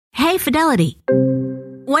Hey, Fidelity.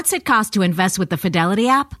 What's it cost to invest with the Fidelity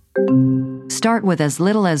app? Start with as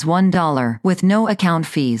little as $1 with no account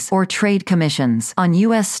fees or trade commissions on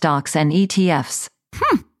U.S. stocks and ETFs.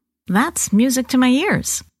 That's music to my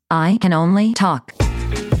ears. I can only talk.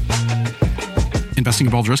 Investing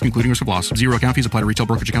involves risk, including risk of loss. Zero account fees apply to retail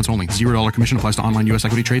brokerage accounts only. $0 commission applies to online U.S.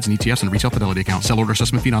 equity trades and ETFs and retail Fidelity accounts. Sell order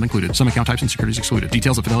assessment fee not included. Some account types and securities excluded.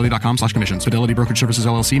 Details at fidelity.com/commissions. Fidelity Brokerage Services,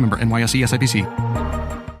 LLC, member NYSE, SIPC.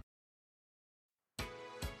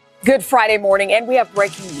 Good Friday morning, and we have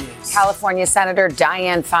breaking news. California Senator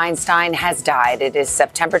Dianne Feinstein has died. It is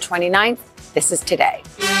September 29th. This is today.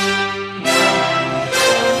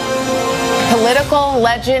 Political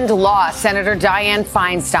legend lost. Senator Dianne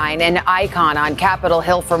Feinstein, an icon on Capitol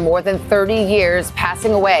Hill for more than 30 years,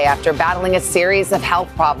 passing away after battling a series of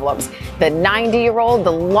health problems. The 90-year-old,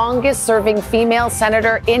 the longest-serving female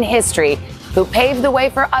senator in history, who paved the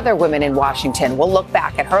way for other women in Washington. We'll look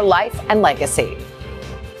back at her life and legacy.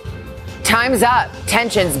 Time's up.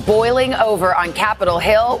 Tensions boiling over on Capitol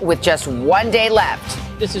Hill with just one day left.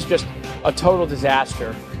 This is just a total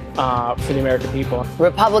disaster for the American people.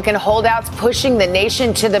 Republican holdouts pushing the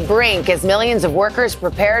nation to the brink as millions of workers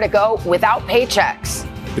prepare to go without paychecks.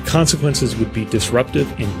 The consequences would be disruptive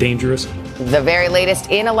and dangerous. The very latest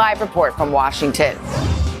in a live report from Washington.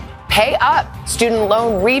 Pay up. Student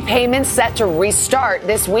loan repayments set to restart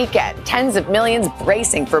this weekend. Tens of millions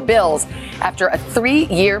bracing for bills after a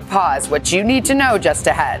 3-year pause. What you need to know just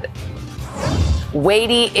ahead.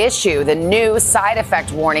 Weighty issue, the new side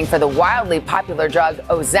effect warning for the wildly popular drug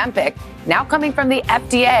Ozempic, now coming from the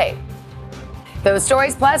FDA. Those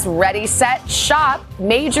stories plus Ready, Set, Shop.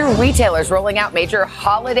 Major retailers rolling out major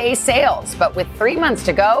holiday sales. But with 3 months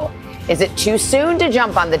to go, is it too soon to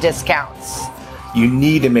jump on the discounts? You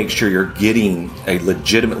need to make sure you're getting a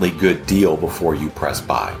legitimately good deal before you press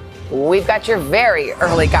buy. We've got your very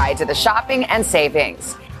early guide to the shopping and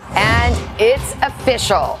savings. And it's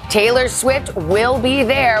official. Taylor Swift will be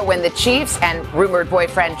there when the Chiefs and rumored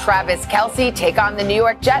boyfriend Travis Kelce take on the New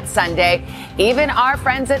York Jets Sunday. Even our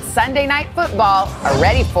friends at Sunday Night Football are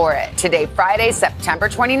ready for it. Today, Friday, September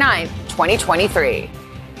 29th, 2023.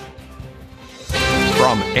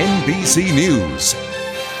 From NBC News,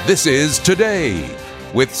 this is Today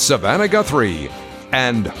with Savannah Guthrie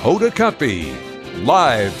and Hoda Kotb,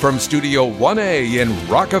 live from Studio 1A in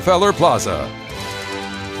Rockefeller Plaza.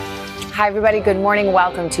 Hi, everybody. Good morning.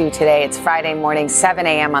 Welcome to Today. It's Friday morning, 7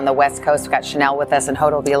 a.m. on the West Coast. We've got Chanel with us, and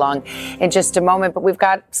Hoda will be along in just a moment. But we've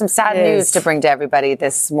got some sad news to bring to everybody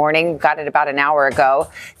this morning. We got it about an hour ago.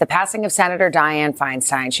 The passing of Senator Dianne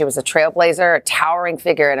Feinstein. She was a trailblazer, a towering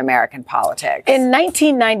figure in American politics. In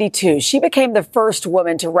 1992, she became the first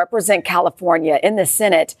woman to represent California in the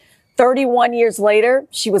Senate. 31 years later,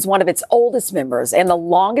 she was one of its oldest members and the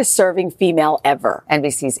longest-serving female ever.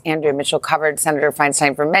 NBC's Andrea Mitchell covered Senator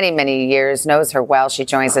Feinstein for many, many years, knows her well. She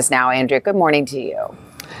joins us now. Andrea, good morning to you.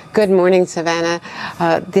 Good morning, Savannah.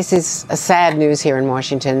 This is a sad news here in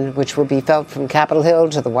Washington, which will be felt from Capitol Hill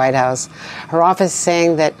to the White House. Her office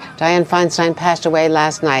saying that Dianne Feinstein passed away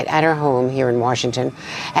last night at her home here in Washington,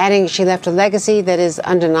 adding she left a legacy that is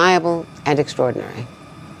undeniable and extraordinary.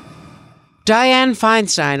 Dianne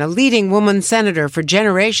Feinstein, a leading woman senator for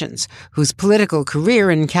generations, whose political career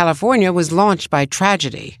in California was launched by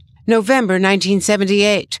tragedy. November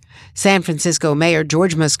 1978. San Francisco Mayor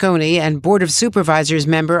George Moscone and Board of Supervisors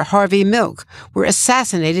member Harvey Milk were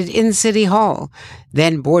assassinated in City Hall.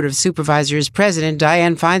 Then Board of Supervisors President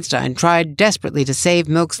Dianne Feinstein tried desperately to save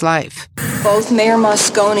Milk's life. Both Mayor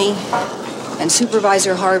Moscone and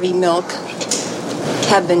Supervisor Harvey Milk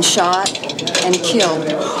have been shot and killed.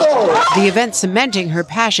 The event cementing her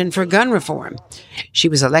passion for gun reform. She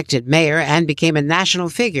was elected mayor and became a national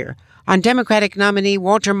figure on Democratic nominee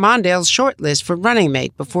Walter Mondale's shortlist for running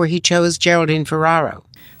mate before he chose Geraldine Ferraro.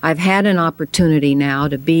 I've had an opportunity now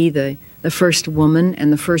to be the first woman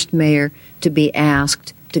and the first mayor to be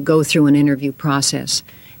asked to go through an interview process.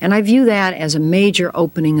 And I view that as a major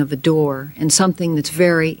opening of a door and something that's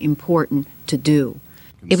very important to do.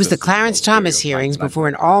 It was the Clarence Thomas hearings before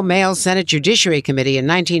an all-male Senate Judiciary Committee in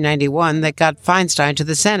 1991 that got Feinstein to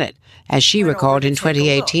the Senate, as she recalled in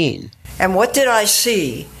 2018. And what did I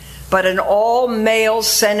see but an all-male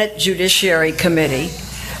Senate Judiciary Committee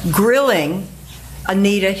grilling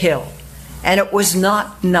Anita Hill? And it was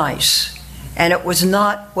not nice. And it was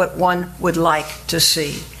not what one would like to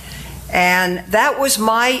see. And that was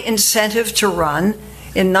my incentive to run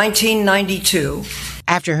in 1992.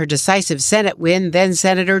 After her decisive Senate win,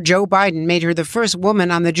 then-Senator Joe Biden made her the first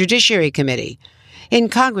woman on the Judiciary Committee. In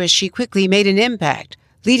Congress, she quickly made an impact,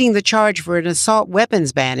 leading the charge for an assault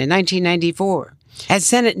weapons ban in 1994. As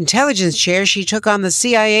Senate Intelligence Chair, she took on the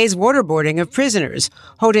CIA's waterboarding of prisoners,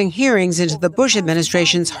 holding hearings into the Bush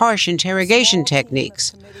administration's harsh interrogation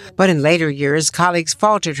techniques. But in later years, colleagues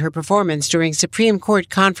faulted her performance during Supreme Court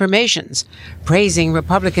confirmations, praising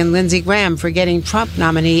Republican Lindsey Graham for getting Trump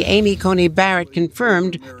nominee Amy Coney Barrett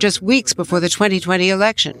confirmed just weeks before the 2020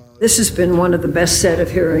 election. This has been one of the best set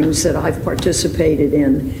of hearings that I've participated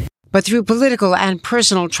in. But through political and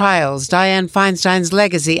personal trials, Dianne Feinstein's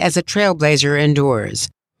legacy as a trailblazer endures.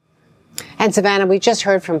 And Savannah, we just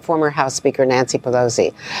heard from former House Speaker Nancy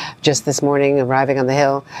Pelosi just this morning, arriving on the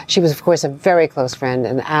Hill. She was, of course, a very close friend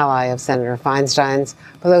and ally of Senator Feinstein's.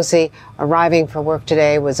 Pelosi, arriving for work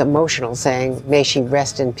today, was emotional, saying, "May she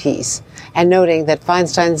rest in peace," and noting that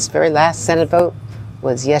Feinstein's very last Senate vote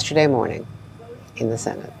was yesterday morning in the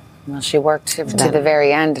Senate. Well, she worked to the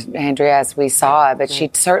very end, Andrea, as we saw, but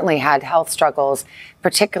she certainly had health struggles,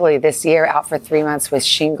 particularly this year, out for 3 months with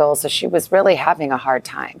shingles. So she was really having a hard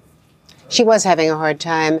time. She was having a hard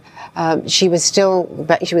time. She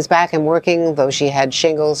was back and working, though she had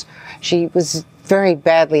shingles. She was very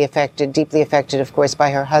badly affected, deeply affected, of course,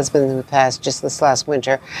 by her husband who passed just this last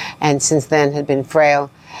winter, and since then had been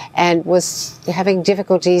frail, and was having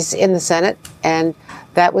difficulties in the Senate. And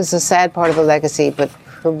that was a sad part of the legacy, but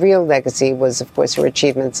her real legacy was, of course, her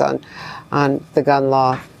achievements on the gun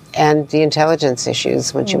law and the intelligence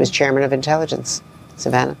issues when she was chairman of intelligence.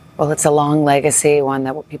 Savannah. Well, it's a long legacy, one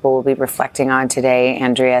that people will be reflecting on today.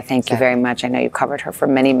 Andrea, thank you very much. I know you covered her for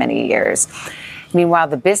many, many years. Meanwhile,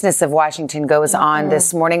 the business of Washington goes on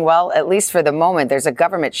this morning. Well, at least for the moment, there's a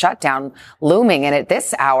government shutdown looming. And at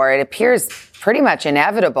this hour, it appears pretty much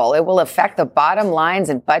inevitable. It will affect the bottom lines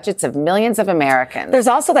and budgets of millions of Americans. There's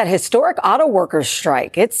also that historic auto workers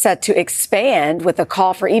strike. It's set to expand with a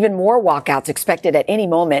call for even more walkouts expected at any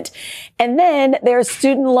moment. And then there's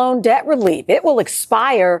student loan debt relief. It will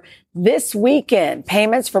expire this weekend.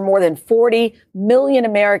 Payments for more than 40 million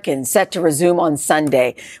Americans set to resume on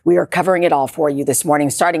Sunday. We are covering it all for you this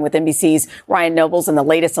morning, starting with NBC's Ryan Nobles and the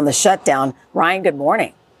latest on the shutdown. Ryan, good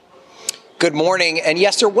morning. Good morning. And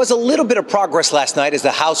yes, there was a little bit of progress last night as the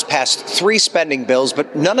House passed 3 spending bills,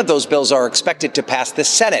 but none of those bills are expected to pass the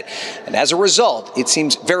Senate. And as a result, it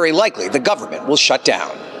seems very likely the government will shut down.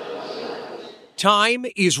 Time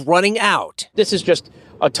is running out. This is just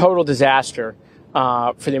a total disaster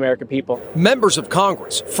for the American people. Members of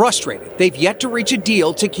Congress frustrated they've yet to reach a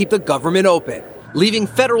deal to keep the government open, leaving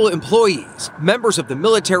federal employees, members of the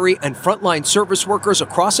military, and frontline service workers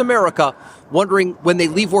across America wondering when they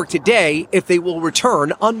leave work today if they will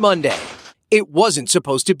return on Monday. It wasn't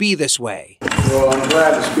supposed to be this way. Well, I'm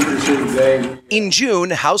glad the Speaker's here today. In June,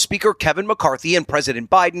 House Speaker Kevin McCarthy and President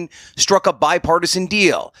Biden struck a bipartisan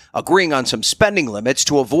deal, agreeing on some spending limits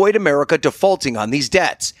to avoid America defaulting on these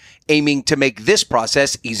debts, aiming to make this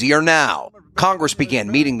process easier now. Congress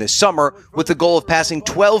began meeting this summer with the goal of passing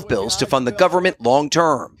 12 bills to fund the government long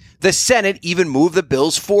term. The Senate even moved the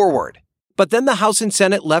bills forward. But then the House and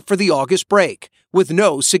Senate left for the August break with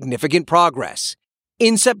no significant progress.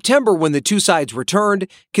 In September, when the two sides returned,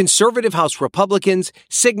 conservative House Republicans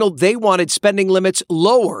signaled they wanted spending limits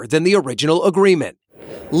lower than the original agreement,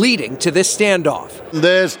 leading to this standoff.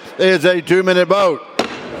 This is a 2-minute vote.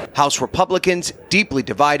 House Republicans deeply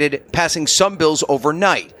divided, passing some bills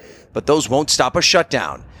overnight, but those won't stop a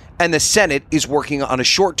shutdown. And the Senate is working on a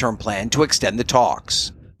short-term plan to extend the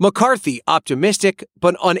talks. McCarthy optimistic,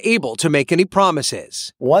 but unable to make any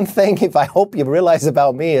promises. One thing I hope you realize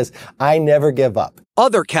about me is I never give up.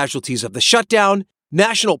 Other casualties of the shutdown,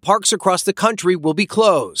 national parks across the country will be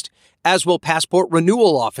closed, as will passport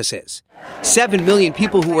renewal offices. 7 million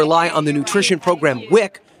people who rely on the nutrition program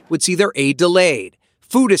WIC would see their aid delayed.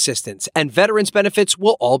 Food assistance and veterans benefits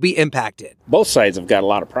will all be impacted. Both sides have got a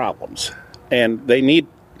lot of problems, and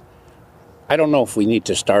I don't know if we need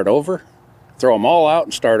to start over. Throw them all out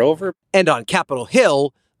and start over. And on Capitol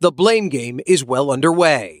Hill, the blame game is well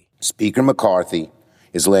underway. Speaker McCarthy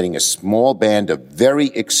is letting a small band of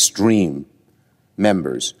very extreme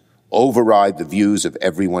members override the views of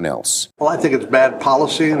everyone else. Well, I think it's bad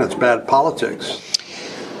policy and it's bad politics.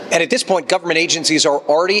 And at this point, government agencies are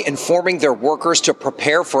already informing their workers to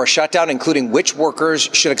prepare for a shutdown, including which workers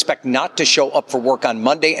should expect not to show up for work on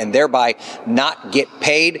Monday and thereby not get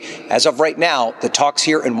paid. As of right now, the talks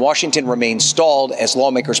here in Washington remain stalled as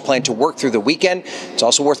lawmakers plan to work through the weekend. It's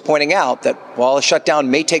also worth pointing out that while a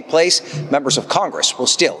shutdown may take place, members of Congress will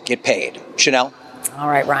still get paid. Chanel? All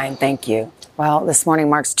right, Ryan, thank you. Well, this morning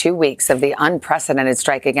marks 2 weeks of the unprecedented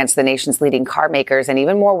strike against the nation's leading car makers, and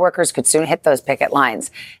even more workers could soon hit those picket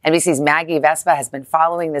lines. NBC's Maggie Vespa has been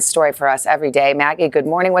following this story for us every day. Maggie, good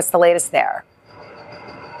morning. What's the latest there?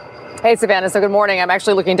 Hey, Savannah. So good morning. I'm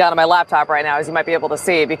actually looking down at my laptop right now, as you might be able to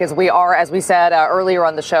see, because we are, as we said earlier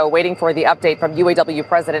on the show, waiting for the update from UAW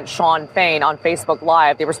President Shawn Fain on Facebook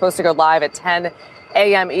Live. They were supposed to go live at 10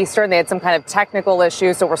 a.m. Eastern. They had some kind of technical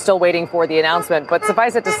issue, so we're still waiting for the announcement. But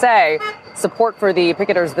suffice it to say, support for the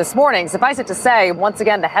picketers this morning. Suffice it to say, once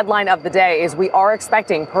again, the headline of the day is we are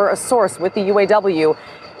expecting, per a source with the UAW,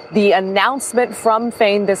 the announcement from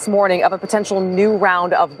Fain this morning of a potential new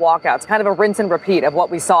round of walkouts, kind of a rinse and repeat of what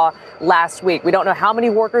we saw last week. We don't know how many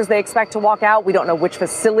workers they expect to walk out. We don't know which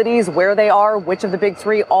facilities, where they are, which of the big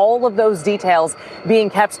three, all of those details being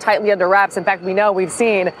kept tightly under wraps. In fact, we know you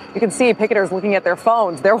can see picketers looking at their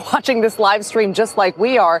phones. They're watching this live stream just like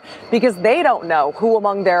we are because they don't know who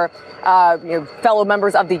among their fellow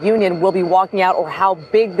members of the union will be walking out or how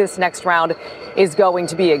big this next round is going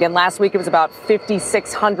to be. Again, last week it was about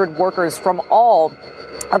 5,600 workers from all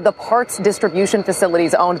of the parts distribution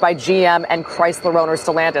facilities owned by GM and Chrysler owner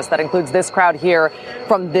Stellantis. That includes this crowd here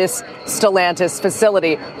from this Stellantis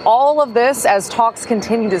facility. All of this as talks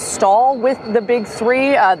continue to stall with the big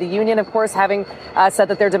three. The union, of course, having said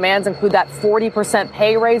that their demands include that 40%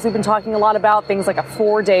 pay raise we've been talking a lot about, things like a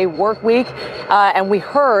 4-day work week. And we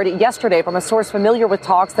heard yesterday from a source familiar with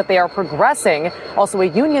talks that they are progressing. Also, a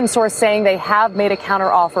union source saying they have made a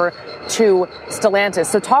counteroffer to Stellantis.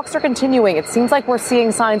 So talks are continuing. It seems like we're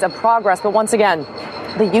seeing signs of progress. But once again,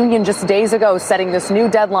 the union just days ago setting this new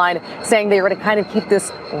deadline, saying they were going to kind of keep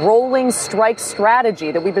this rolling strike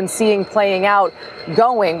strategy that we've been seeing playing out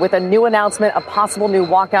going with a new announcement of possible new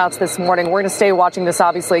walkouts this morning. We're going to stay watching this,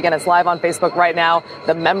 obviously. Again, it's live on Facebook right now.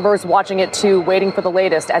 The members watching it, too, waiting for the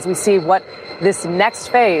latest as we see what this next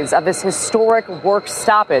phase of this historic work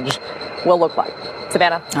stoppage will look like.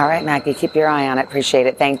 Savannah. All right, Maggie, keep your eye on it. Appreciate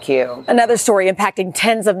it. Thank you. Another story impacting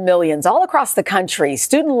tens of millions all across the country.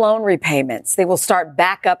 Student loan repayments. They will start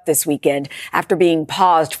back up this weekend after being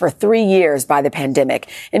paused for 3 years by the pandemic.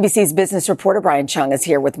 NBC's business reporter Brian Chung is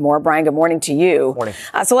here with more. Brian, good morning to you. Morning.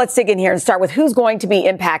 So let's dig in here and start with who's going to be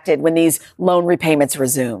impacted when these loan repayments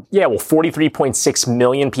resume. Yeah, well, 43.6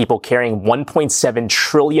 million people carrying $1.7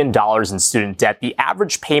 trillion in student debt. The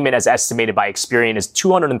average payment, as estimated by Experian, is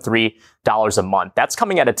 $203 a month. That's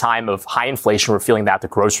coming at a time of high inflation. We're feeling that at the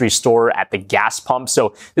grocery store, at the gas pump.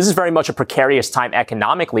 So this is very much a precarious time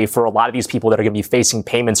economically for a lot of these people that are going to be facing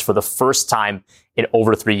payments for the first time in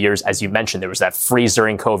over 3 years. As you mentioned, there was that freeze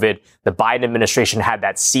during COVID. The Biden administration had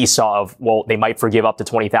that seesaw of, well, they might forgive up to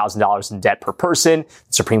 $20,000 in debt per person.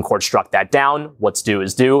 The Supreme Court struck that down. What's due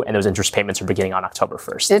is due. And those interest payments are beginning on October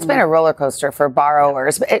 1st. It's been a roller coaster for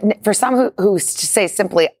borrowers. But for some who say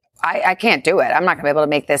simply, I can't do it, I'm not going to be able to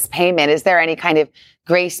make this payment. Is there any kind of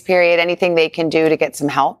grace period, anything they can do to get some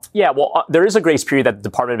help? Yeah, well, there is a grace period that the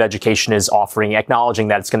Department of Education is offering, acknowledging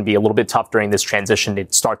that it's going to be a little bit tough during this transition to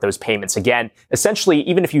start those payments again. Essentially,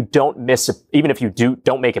 even if you don't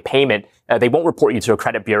make a payment, they won't report you to a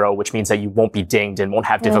credit bureau, which means that you won't be dinged and won't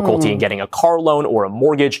have difficulty in getting a car loan or a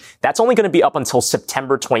mortgage. That's only going to be up until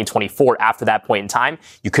September 2024. After that point in time,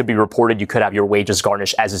 you could be reported, you could have your wages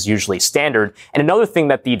garnished, as is usually standard. And another thing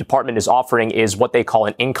that the department is offering is what they call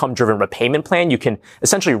an income-driven repayment plan. You can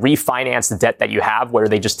essentially refinance the debt that you have, where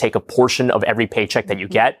they just take a portion of every paycheck that you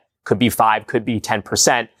get. Could be 5, could be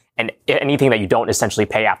 10%. And anything that you don't essentially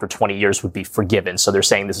pay after 20 years would be forgiven. So they're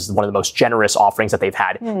saying this is one of the most generous offerings that they've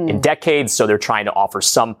had in decades. So they're trying to offer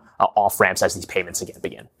some off-ramps as these payments again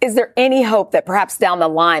begin. Is there any hope that perhaps down the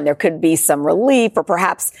line there could be some relief or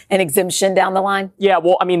perhaps an exemption down the line? Yeah,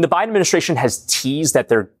 well, I mean, the Biden administration has teased that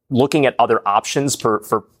they're looking at other options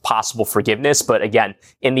for possible forgiveness. But again,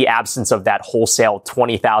 in the absence of that wholesale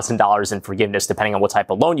 $20,000 in forgiveness, depending on what type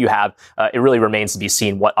of loan you have, it really remains to be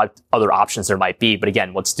seen what other options there might be. But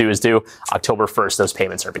again, what's due is due. October 1st, those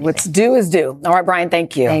payments are beginning. What's due is due. All right, Brian,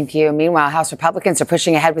 thank you. Thank you. Meanwhile, House Republicans are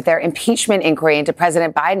pushing ahead with their impeachment inquiry into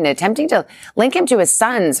President Biden, attempting to link him to his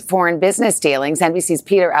son's foreign business dealings. NBC's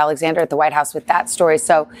Peter Alexander at the White House with that story.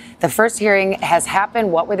 So the first hearing has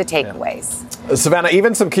happened. What were the takeaways? Savannah,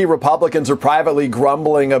 even some key Republicans are privately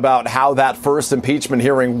grumbling about how that first impeachment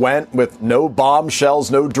hearing went, with no bombshells,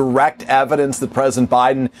 no direct evidence that President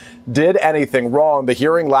Biden did anything wrong. The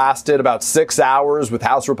hearing lasted about 6 hours, with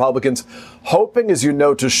House Republicans hoping, as you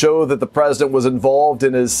know, to show that the president was involved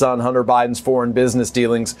in his son Hunter Biden's foreign business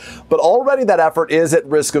dealings. But already that effort is at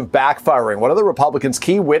risk of backfiring. One of the Republicans'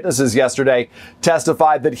 key witnesses yesterday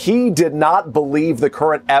testified that he did not believe the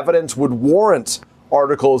current evidence would warrant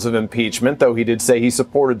articles of impeachment, though he did say he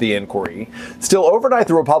supported the inquiry. Still, overnight,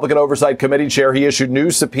 the Republican Oversight Committee chair, he issued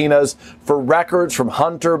new subpoenas for records from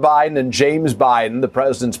Hunter Biden and James Biden, the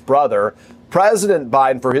president's brother. President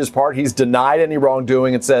Biden, for his part, he's denied any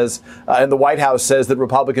wrongdoing and says, and the White House says that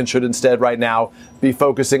Republicans should instead right now be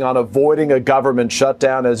focusing on avoiding a government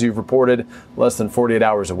shutdown, as you've reported, less than 48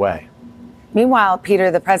 hours away. Meanwhile,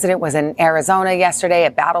 Peter, the president was in Arizona yesterday,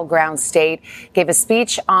 a battleground state, gave a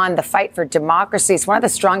speech on the fight for democracy. It's one of the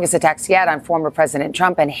strongest attacks yet on former President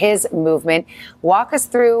Trump and his movement. Walk us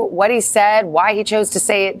through what he said, why he chose to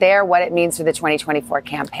say it there, what it means for the 2024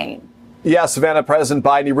 campaign. Yeah, Savannah, President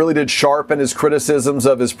Biden, he really did sharpen his criticisms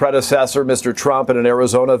of his predecessor, Mr. Trump, at an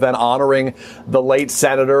Arizona event honoring the late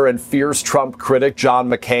senator and fierce Trump critic, John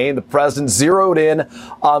McCain. The president zeroed in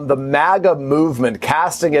on the MAGA movement,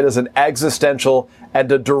 casting it as an existential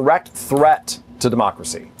and a direct threat to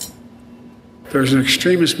democracy. There's an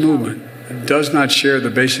extremist movement that does not share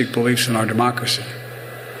the basic beliefs in our democracy.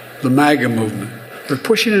 The MAGA movement. They're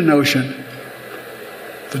pushing a notion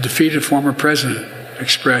the defeated former president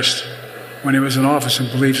expressed when he was in office and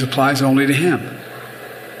believes applies only to him.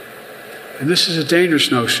 And this is a dangerous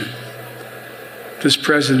notion. This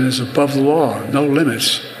president is above the law, no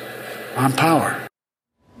limits on power.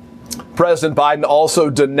 President Biden also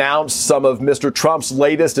denounced some of Mr. Trump's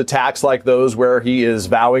latest attacks, like those where he is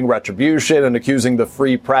vowing retribution and accusing the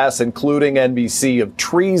free press, including NBC, of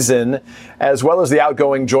treason, as well as the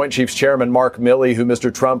outgoing Joint Chiefs Chairman Mark Milley, who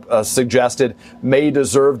Mr. Trump suggested may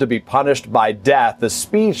deserve to be punished by death. The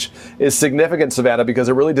speech is significant, Savannah, because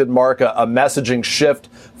it really did mark a messaging shift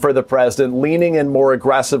for the president, leaning in more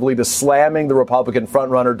aggressively to slamming the Republican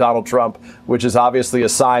frontrunner Donald Trump, which is obviously a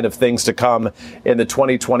sign of things to come in the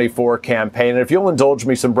 2024 campaign. And if you'll indulge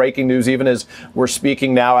me, some breaking news, even as we're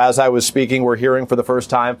speaking now, as I was speaking, we're hearing for the first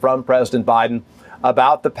time from President Biden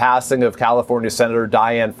about the passing of California Senator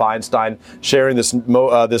Dianne Feinstein, sharing this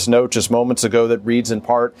note just moments ago that reads in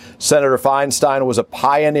part, Senator Feinstein was a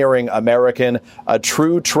pioneering American, a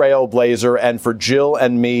true trailblazer, and for Jill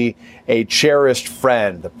and me, a cherished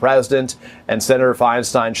friend. The president and Senator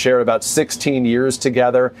Feinstein shared about 16 years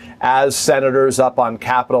together as senators up on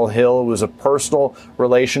Capitol Hill. It was a personal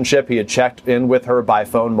relationship. He had checked in with her by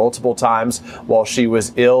phone multiple times while she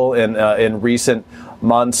was ill in recent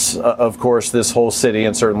months. Of course, this whole city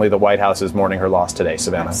and certainly the White House is mourning her loss today,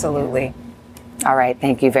 Savannah. Absolutely. All right.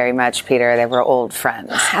 Thank you very much, Peter. They were old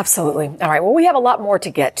friends. Absolutely. All right. Well, we have a lot more to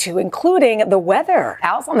get to, including the weather.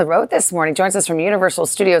 Al's on the road this morning. Joins us from Universal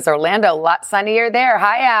Studios Orlando. A lot sunnier there.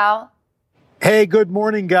 Hi, Al. Hey, good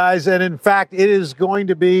morning, guys. And in fact, it is going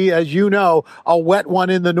to be, as you know, a wet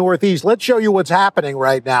one in the Northeast. Let's show you what's happening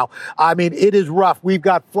right now. I mean, it is rough. We've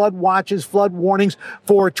got flood watches, flood warnings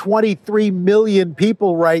for 23 million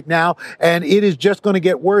people right now. And it is just going to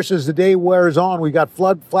get worse as the day wears on. We've got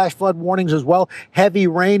flash flood warnings as well. Heavy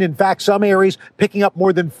rain. In fact, some areas picking up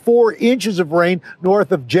more than 4 inches of rain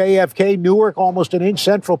north of JFK, Newark, almost an inch,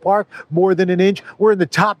 Central Park, more than an inch. We're in the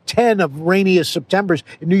top 10 of rainiest Septembers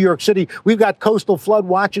in New York City. We've got coastal flood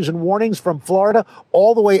watches and warnings from Florida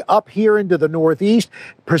all the way up here into the Northeast.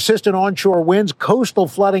 Persistent onshore winds, coastal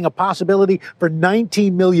flooding, a possibility for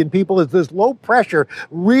 19 million people as this low pressure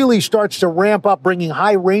really starts to ramp up, bringing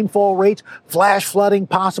high rainfall rates, flash flooding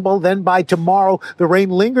possible. Then by tomorrow, the rain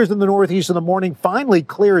lingers in the Northeast in the morning, finally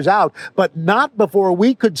clears out, but not before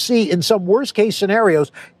we could see, in some worst case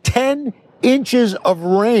scenarios, 10 inches of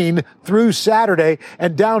rain through Saturday.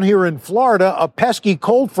 And down here in Florida, a pesky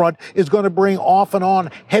cold front is going to bring off and on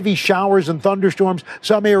heavy showers and thunderstorms.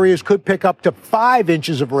 Some areas could pick up to 5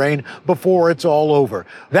 inches of rain before it's all over.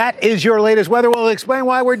 That is your latest weather. We'll explain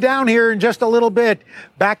why we're down here in just a little bit.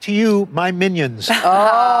 Back to you, my minions.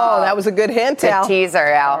 Oh, that was a good hint, Al. Good teaser,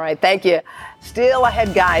 Al. All right, thank you. Still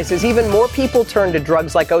ahead, guys, as even more people turn to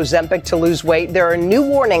drugs like Ozempic to lose weight, there are new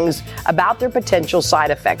warnings about their potential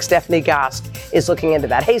side effects. Stephanie Gosk is looking into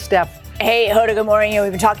that. Hey, Steph. Hey, Hoda, good morning.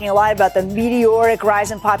 We've been talking a lot about the meteoric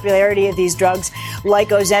rise in popularity of these drugs like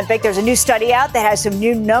Ozempic. There's a new study out that has some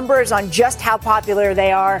new numbers on just how popular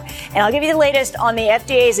they are. And I'll give you the latest on the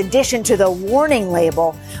FDA's addition to the warning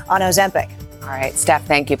label on Ozempic. All right, Steph,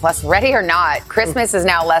 thank you. Plus, ready or not, Christmas is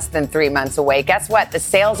now less than 3 months away. Guess what? The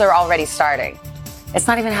sales are already starting. It's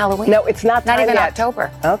not even Halloween. No, it's not even yet.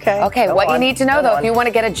 October. Okay. Okay, what you need to know, though, if you want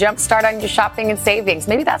to get a jump start on your shopping and savings,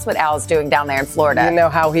 maybe that's what Al's doing down there in Florida. You know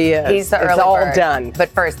how he is. He's the early It's all bird. done. But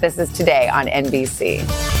first, this is Today on NBC.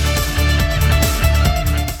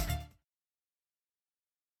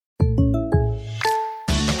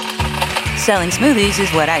 Selling smoothies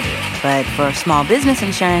is what I do. But for small business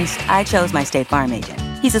insurance, I chose my State Farm agent.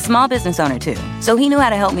 He's a small business owner, too, so he knew how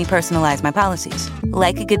to help me personalize my policies.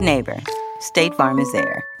 Like a good neighbor, State Farm is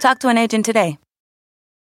there. Talk to an agent today.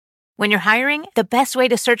 When you're hiring, the best way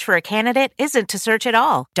to search for a candidate isn't to search at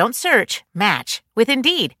all. Don't search, match with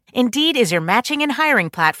Indeed. Indeed is your matching and hiring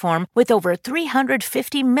platform with over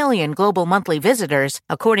 350 million global monthly visitors,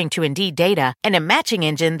 according to Indeed data, and a matching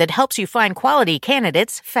engine that helps you find quality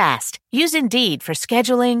candidates fast. Use Indeed for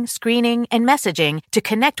scheduling, screening, and messaging to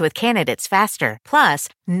connect with candidates faster. Plus,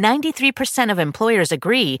 93% of employers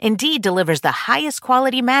agree Indeed delivers the highest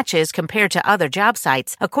quality matches compared to other job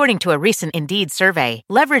sites, according to a recent Indeed survey.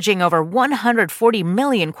 Leveraging over 140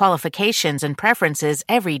 million qualifications and preferences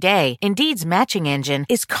every day, Indeed's matching engine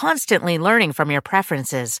is constantly learning from your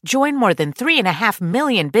preferences. Join more than 3.5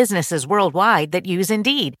 million businesses worldwide that use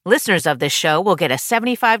Indeed. Listeners of this show will get a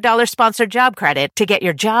 $75 sponsored job credit to get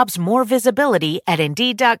your jobs more visibility at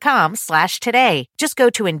Indeed.com/today. Just go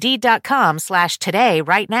to Indeed.com/today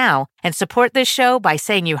right now and support this show by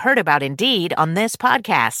saying you heard about Indeed on this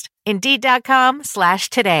podcast.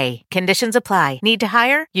 Indeed.com/today. Conditions apply. Need to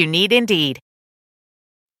hire? You need Indeed.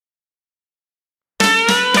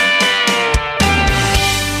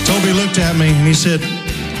 Toby looked at me and he said,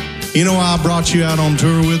 "You know why I brought you out on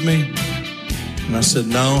tour with me?" And I said,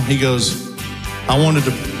 "No." He goes, "I wanted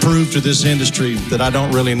to prove to this industry that I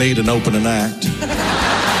don't really need an opening act."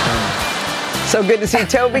 So good to see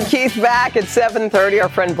Toby Keith back at 7:30. Our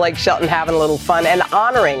friend Blake Shelton having a little fun and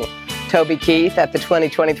honoring Toby Keith at the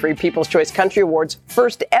 2023 People's Choice Country Awards.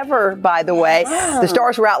 First ever, by the way. The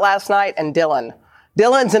stars were out last night, and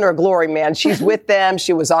Dylan's in her glory, man. She's with them.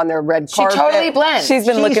 She was on their red carpet. She totally blends. She's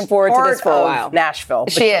been looking forward to this for a while. Nashville.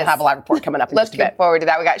 She is. We'll have a live report coming up in just a bit. Looking forward to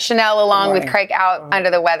that. We got Chanel along with Craig out under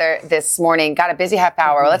the weather this morning. Got a busy half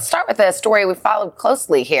hour. Let's start with a story we followed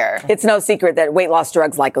closely here. It's no secret that weight loss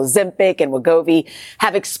drugs like Ozempic and Wegovy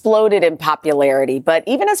have exploded in popularity. But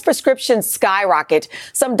even as prescriptions skyrocket,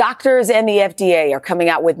 some doctors and the FDA are coming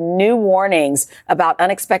out with new warnings about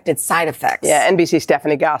unexpected side effects. Yeah, NBC's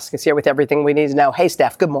Stephanie Gosk is here with everything we need to know. Hey,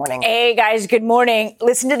 Steph, good morning. Hey, guys, good morning.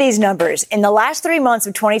 Listen to these numbers. In the last 3 months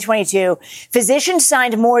of 2022, physicians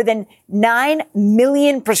signed more than 9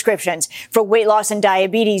 million prescriptions for weight loss and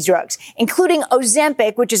diabetes drugs, including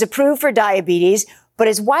Ozempic, which is approved for diabetes, but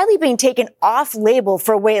is widely being taken off-label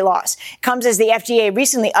for weight loss. Comes as the FDA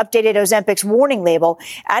recently updated Ozempic's warning label,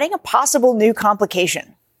 adding a possible new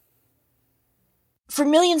complication. For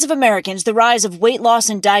millions of Americans, the rise of weight loss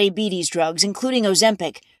and diabetes drugs, including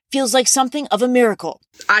Ozempic, feels like something of a miracle.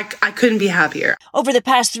 I couldn't be happier. Over the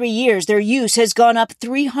past 3 years, their use has gone up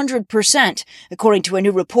 300%, according to a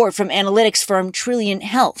new report from analytics firm Trilliant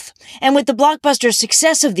Health. And with the blockbuster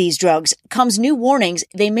success of these drugs comes new warnings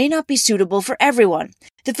they may not be suitable for everyone.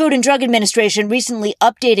 The Food and Drug Administration recently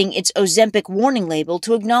updating its Ozempic warning label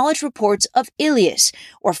to acknowledge reports of ileus,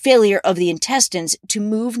 or failure of the intestines to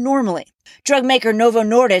move normally. Drug maker Novo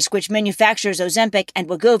Nordisk, which manufactures Ozempic and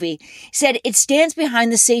Wegovy, said it stands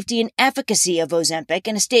behind the safety and efficacy of Ozempic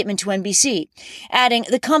in a statement to NBC, adding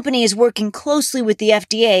the company is working closely with the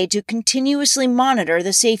FDA to continuously monitor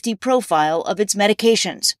the safety profile of its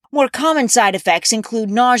medications. More common side effects include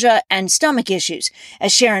nausea and stomach issues,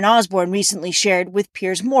 as Sharon Osbourne recently shared with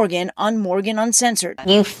Piers Morgan on Morgan Uncensored.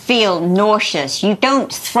 You feel nauseous. You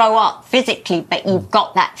don't throw up physically, but you've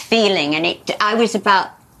got that feeling. And I was about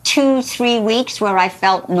 2-3 weeks where I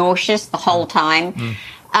felt nauseous the whole time.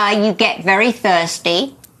 You get very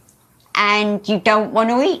thirsty and you don't want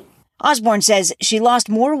to eat. Osborne says she lost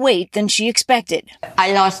more weight than she expected.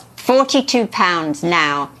 I lost 42 pounds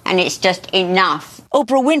now, and it's just enough.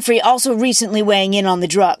 Oprah Winfrey also recently weighing in on the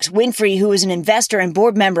drugs. Winfrey, who is an investor and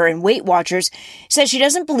board member in Weight Watchers, says she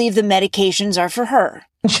doesn't believe the medications are for her.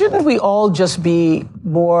 Shouldn't we all just be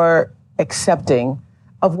more accepting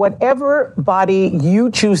of whatever body you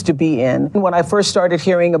choose to be in? When I first started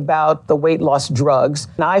hearing about the weight loss drugs,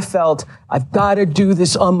 I felt I've got to do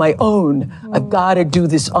this on my own. I've got to do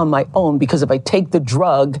this on my own, because if I take the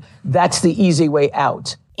drug, that's the easy way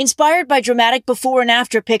out. Inspired by dramatic before and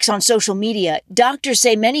after pics on social media, doctors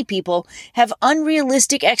say many people have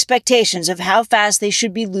unrealistic expectations of how fast they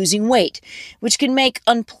should be losing weight, which can make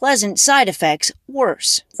unpleasant side effects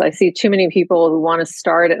worse. I see too many people who want to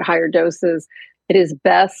start at higher doses. It is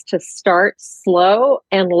best to start slow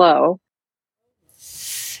and low.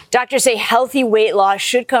 Doctors say healthy weight loss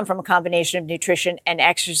should come from a combination of nutrition and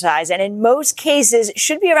exercise, and in most cases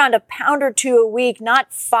should be around 1 pound or 2 a week,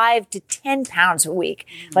 not 5 to 10 pounds a week,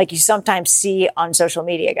 like you sometimes see on social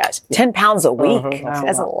media, guys. 10 pounds a week?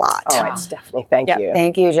 That's a lot. All right, Stephanie, thank you.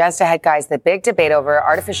 Thank you. Just ahead, guys, the big debate over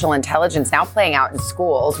artificial intelligence now playing out in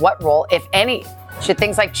schools. What role, if any, should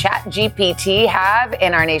things like ChatGPT have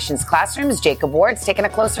in our nation's classrooms? Jacob Ward's taking a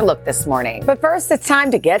closer look this morning. But first, it's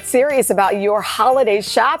time to get serious about your holiday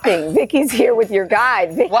shopping. Vicky's here with your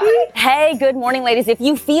guide. Vicky? What? Hey, good morning, ladies. If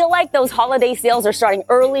you feel like those holiday sales are starting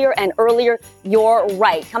earlier and earlier, you're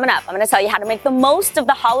right. Coming up, I'm going to tell you how to make the most of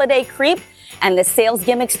the holiday creep and the sales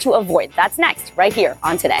gimmicks to avoid. That's next, right here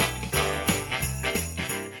on Today.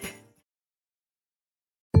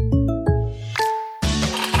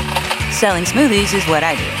 Selling smoothies is what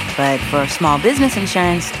I do. But for small business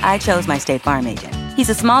insurance, I chose my State Farm agent. He's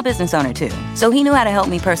a small business owner, too, so he knew how to help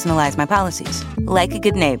me personalize my policies. Like a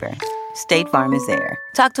good neighbor, State Farm is there.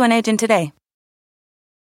 Talk to an agent today.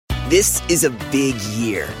 This is a big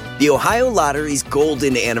year. The Ohio Lottery's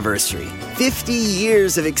golden anniversary. 50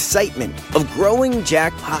 years of excitement, of growing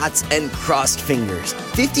jackpots and crossed fingers.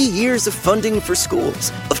 50 years of funding for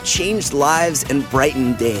schools, of changed lives and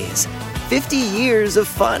brightened days. 50 years of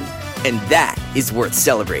fun. And that is worth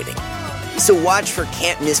celebrating. So watch for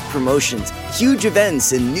can't-miss promotions, huge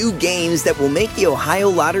events, and new games that will make the Ohio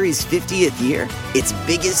Lottery's 50th year its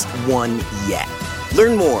biggest one yet.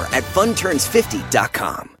 Learn more at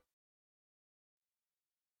funturns50.com.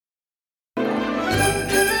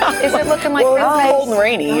 Is it looking like cold and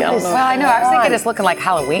rainy? Well, I know. I was thinking it's looking like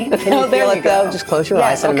Halloween. Can you feel it, though? Just close your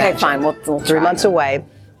eyes and okay, imagine. fine. We'll 3 months away.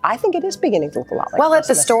 I think it is beginning to look a lot like Well, Christmas.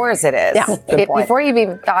 at the stores it is. Yeah, good point. Before you've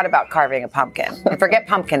even thought about carving a pumpkin, and forget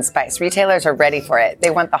pumpkin spice. Retailers are ready for it. They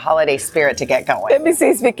want the holiday spirit to get going.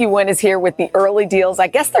 NBC's Vicky Nguyen is here with the early deals. I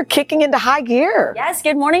guess they're kicking into high gear. Yes,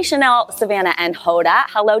 good morning, Chanel, Savannah, and Hoda.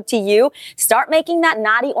 Hello to you. Start making that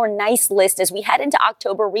naughty or nice list as we head into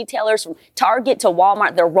October. Retailers from Target to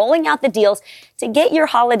Walmart, they're rolling out the deals to get your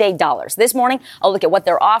holiday dollars. This morning, I'll look at what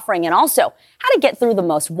they're offering and also how to get through the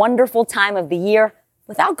most wonderful time of the year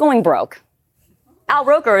without going broke. Al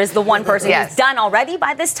Roker is the one person who's done already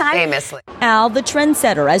by this time. Famously. Al, the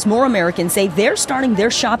trendsetter, as more Americans say they're starting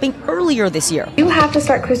their shopping earlier this year. You have to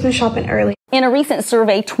start Christmas shopping early. In a recent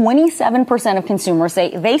survey, 27% of consumers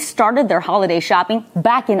say they started their holiday shopping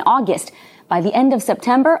back in August. By the end of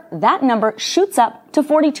September, that number shoots up to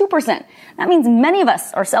 42%. That means many of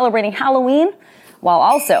us are celebrating Halloween while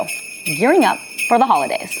also gearing up for the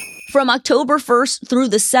holidays. From October 1st through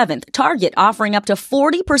the 7th, Target offering up to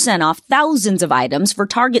 40% off thousands of items for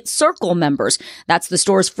Target Circle members. That's the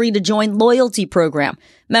store's free-to-join loyalty program.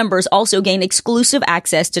 Members also gain exclusive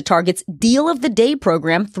access to Target's Deal of the Day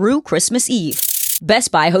program through Christmas Eve. Best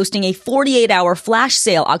Buy hosting a 48-hour flash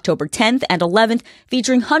sale October 10th and 11th,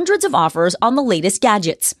 featuring hundreds of offers on the latest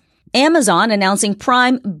gadgets. Amazon announcing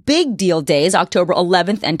Prime Big Deal Days October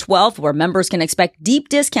 11th and 12th, where members can expect deep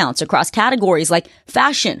discounts across categories like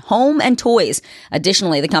fashion, home, and toys.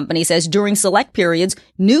 Additionally, the company says during select periods,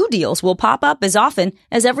 new deals will pop up as often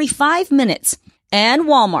as every 5 minutes. And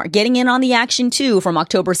Walmart getting in on the action too. From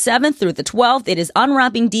October 7th through the 12th, it is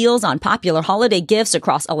unwrapping deals on popular holiday gifts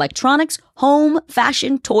across electronics, home,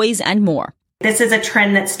 fashion, toys, and more. This is a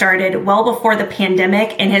trend that started well before the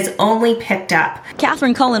pandemic and has only picked up.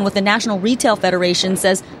 Catherine Cullen with the National Retail Federation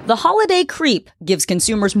says the holiday creep gives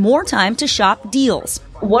consumers more time to shop deals.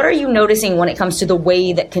 What are you noticing when it comes to the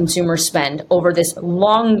way that consumers spend over this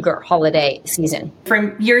longer holiday season?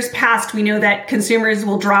 From years past, we know that consumers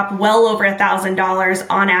will drop well over $1,000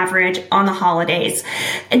 on average on the holidays.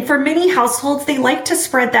 And for many households, they like to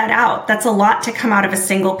spread that out. That's a lot to come out of a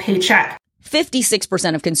single paycheck.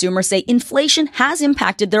 56% of consumers say inflation has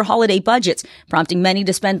impacted their holiday budgets, prompting many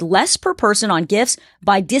to spend less per person on gifts,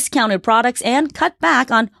 buy discounted products, and cut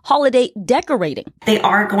back on holiday decorating. They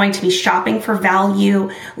are going to be shopping for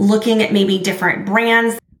value, looking at maybe different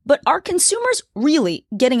brands. But are consumers really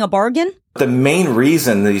getting a bargain? The main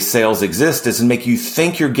reason these sales exist is to make you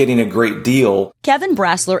think you're getting a great deal. Kevin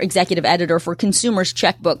Brassler, executive editor for Consumers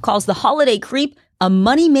Checkbook, calls the holiday creep a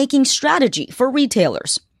money-making strategy for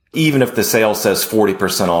retailers. Even if the sale says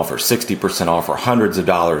 40% off or 60% off or hundreds of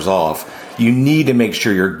dollars off, you need to make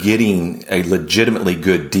sure you're getting a legitimately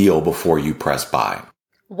good deal before you press buy.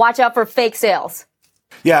 Watch out for fake sales.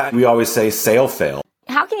 Yeah, we always say sale fail.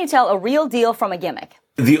 How can you tell a real deal from a gimmick?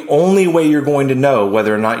 The only way you're going to know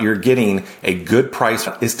whether or not you're getting a good price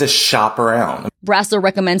is to shop around. Brassler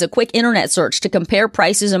recommends a quick internet search to compare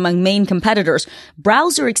prices among main competitors.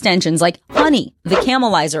 Browser extensions like Honey, The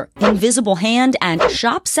Camelizer, Invisible Hand, and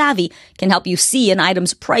Shop Savvy can help you see an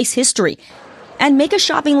item's price history. And make a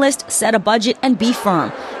shopping list, set a budget, and be firm.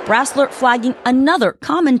 Brassler flagging another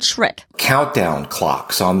common trick. Countdown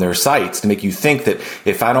clocks on their sites to make you think that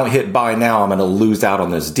if I don't hit buy now, I'm going to lose out on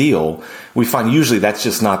this deal. We find usually that's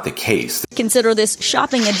just not the case. Consider this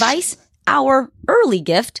shopping advice our early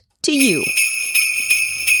gift to you.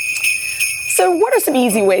 So what are some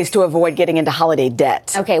easy ways to avoid getting into holiday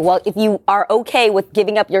debt? Okay, well, if you are okay with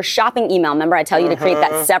giving up your shopping email, remember I tell you to create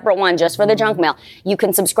that separate one just for the junk mail. You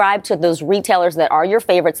can subscribe to those retailers that are your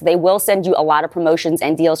favorites. They will send you a lot of promotions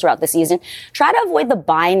and deals throughout the season. Try to avoid the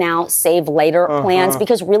buy now, save later plans,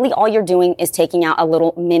 because really all you're doing is taking out a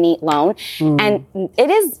little mini loan. And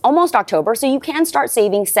it is almost October, so you can start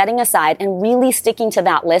saving, setting aside, and really sticking to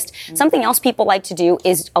that list. Something else people like to do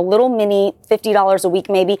is a little mini $50 a week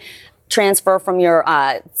maybe, transfer from your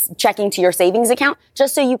checking to your savings account,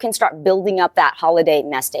 just so you can start building up that holiday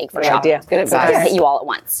nest egg for shopping. Good advice. Hit you all at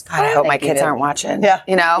once. God, I hope my kids aren't watching. Yeah.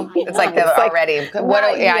 You know, it's like they're already.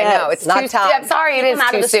 I know. It's not too time. I'm sorry, it is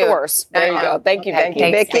Out too of the soon. stores. There you go. Thank you, Thank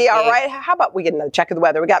you, Vicky. Vicky. All right. How about we get another check of the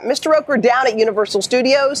weather? We got Mr. Roker down at Universal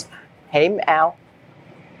Studios. Hey, Al.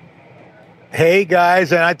 Hey,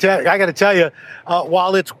 guys, and I got to tell you,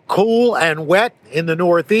 while it's cool and wet in the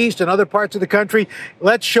Northeast and other parts of the country,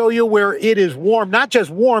 let's show you where it is warm. Not just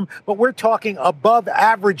warm, but we're talking above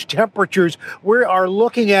average temperatures. We are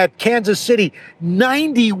looking at Kansas City,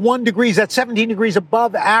 91 degrees. That's 17 degrees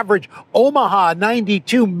above average. Omaha,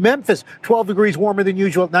 92. Memphis, 12 degrees warmer than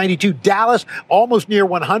usual at 92. Dallas, almost near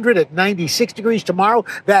 100 at 96 degrees tomorrow.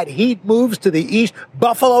 That heat moves to the east.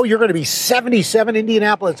 Buffalo, you're going to be 77.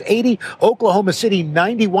 Indianapolis, 80. Oklahoma City,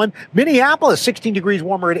 91. Minneapolis, 16 degrees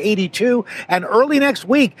warmer at 82. And early next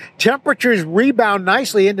week, temperatures rebound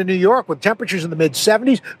nicely into New York with temperatures in the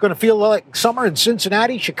mid-70s. Going to feel like summer in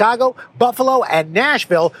Cincinnati, Chicago, Buffalo, and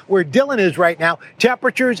Nashville, where Dylan is right now.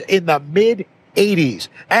 Temperatures in the mid-80s.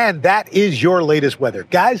 And that is your latest weather.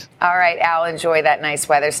 Guys? All right, Al, enjoy that nice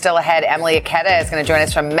weather. Still ahead, Emily Ikeda is going to join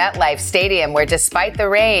us from MetLife Stadium, where despite the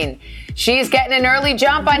rain, she's getting an early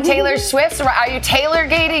jump on Taylor Swift. Are you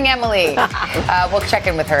Taylor-gating, Emily? We'll check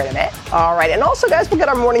in with her in a minute. All right. And also, guys, we'll get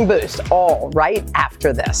our morning boost all right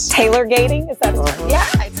after this. Taylor-gating? Is that Yeah.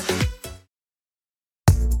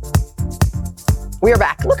 We are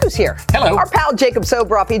back. Look who's here. Hello. Our pal Jacob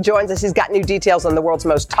Sobroff. He joins us. He's got new details on the world's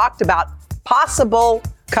most talked about possible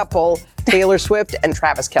couple, Taylor Swift and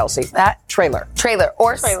Travis Kelce. That trailer.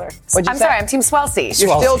 Or What'd you I'm say? sorry, I'm Team Swelsey.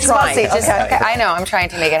 You're still trying. Swelsey, Okay. I know, I'm trying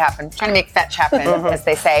to make it happen. Trying to make fetch happen, as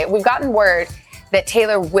they say. We've gotten word that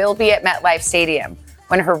Taylor will be at MetLife Stadium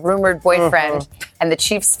when her rumored boyfriend and the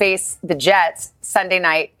Chiefs face the Jets Sunday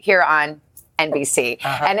night here on NBC.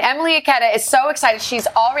 And Emily Ikeda is so excited. She's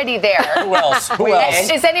already there. Who else? Who else?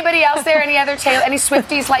 Is anybody else there? Any other Taylor? Any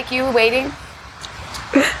Swifties like you waiting?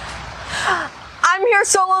 I'm here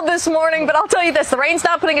solo this morning, but I'll tell you this, the rain's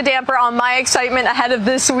not putting a damper on my excitement ahead of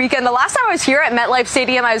this weekend. The last time I was here at MetLife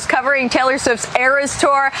Stadium, I was covering Taylor Swift's Eras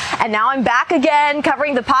Tour, and now I'm back again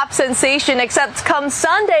covering the pop sensation, except come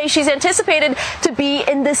Sunday, she's anticipated to be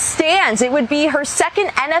in the stands. It would be her second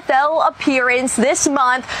NFL appearance this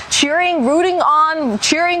month, cheering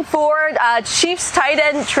for Chiefs tight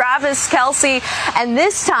end Travis Kelce, and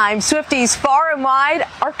this time, Swifties far and wide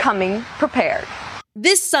are coming prepared.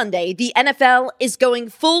 This Sunday, the NFL is going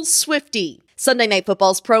full Swiftie. Sunday Night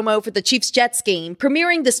Football's promo for the Chiefs-Jets game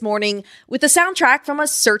premiering this morning with a soundtrack from a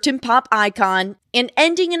certain pop icon and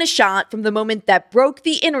ending in a shot from the moment that broke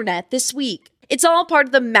the internet this week. It's all part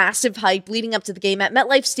of the massive hype leading up to the game at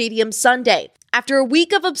MetLife Stadium Sunday, after a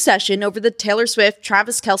week of obsession over the Taylor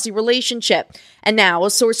Swift-Travis Kelce relationship. And now, a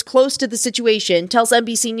source close to the situation tells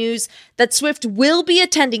NBC News that Swift will be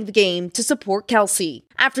attending the game to support Kelce.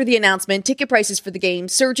 After the announcement, ticket prices for the game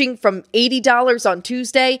surging from $80 on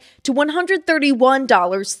Tuesday to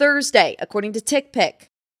 $131 Thursday, according to TickPick.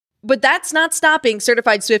 But that's not stopping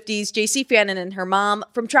certified Swifties JC Fannin and her mom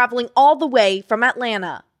from traveling all the way from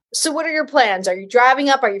Atlanta. So what are your plans? Are you driving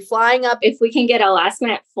up? Are you flying up? If we can get a last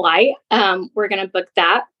minute flight, we're going to book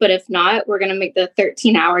that. But if not, we're going to make the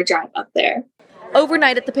 13-hour drive up there.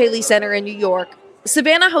 Overnight at the Paley Center in New York,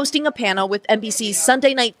 Savannah hosting a panel with NBC's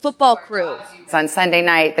Sunday Night Football crew. So on Sunday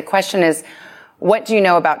night, the question is, what do you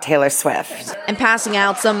know about Taylor Swift? And passing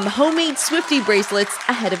out some homemade Swiftie bracelets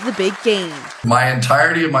ahead of the big game. My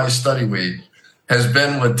entirety of my study week has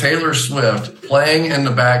been with Taylor Swift playing in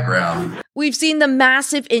the background. We've seen the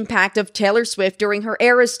massive impact of Taylor Swift during her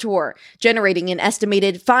Eras Tour, generating an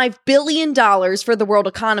estimated $5 billion for the world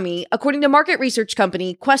economy, according to market research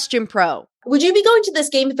company Question Pro. Would you be going to this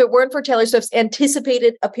game if it weren't for Taylor Swift's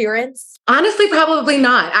anticipated appearance? Honestly, probably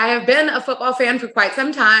not. I have been a football fan for quite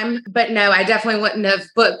some time, but no, I definitely wouldn't have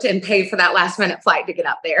booked and paid for that last minute flight to get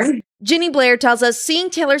up there. Ginny Blair tells us seeing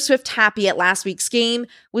Taylor Swift happy at last week's game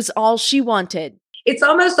was all she wanted. It's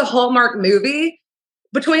almost a Hallmark movie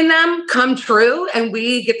between them come true, and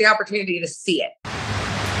we get the opportunity to see it.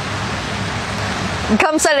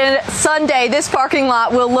 Come Sunday, this parking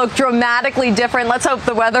lot will look dramatically different. Let's hope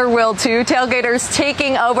the weather will too. Tailgaters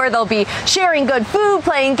taking over. They'll be sharing good food,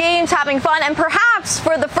 playing games, having fun, and perhaps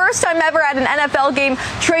for the first time ever at an NFL game,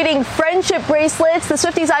 trading friendship bracelets. The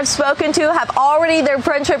Swifties I've spoken to have already their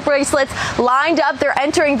friendship bracelets lined up. They're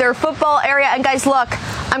entering their football area. And guys, look,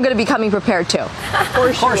 I'm going to be coming prepared too.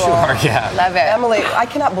 Of course you are. Yeah. Love it. Emily, I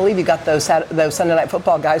cannot believe you got those Sunday Night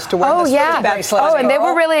Football guys to wear the bracelet. Oh, and they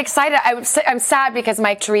were really excited. I'm sad because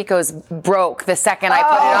Mike Tirico's broke the second I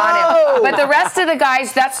put it on him. But the rest of the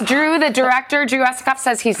guys, that's Drew, the director. Drew Escoff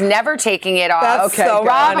says he's never taking it off. That's okay, so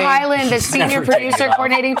Rob funny. Hyland, the senior producer,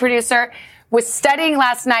 coordinating producer, was studying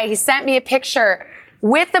last night. He sent me a picture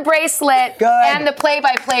with the bracelet and the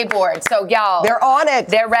play-by-play board. So, y'all. They're on it.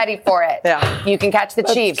 They're ready for it. Yeah. You can catch the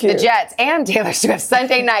Chiefs, the Jets, and Taylor Swift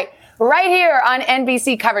Sunday night right here on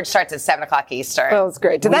NBC. Coverage starts at 7 o'clock Eastern. That was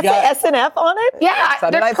great. Did that say SNF on it? Yeah,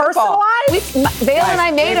 they're personalized. Vale and I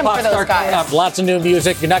made them for those guys. Lots of new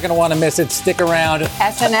music. You're not going to want to miss it. Stick around.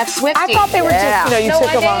 SNF Swifties. I thought they were just, you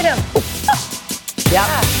took them off.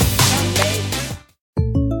 Yeah.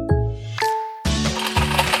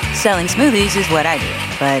 Selling smoothies is what I do.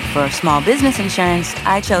 But for small business insurance,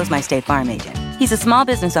 I chose my State Farm agent. He's a small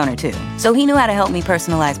business owner too, so he knew how to help me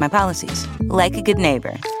personalize my policies. Like a good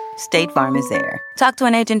neighbor, State Farm is there. Talk to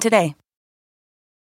an agent today.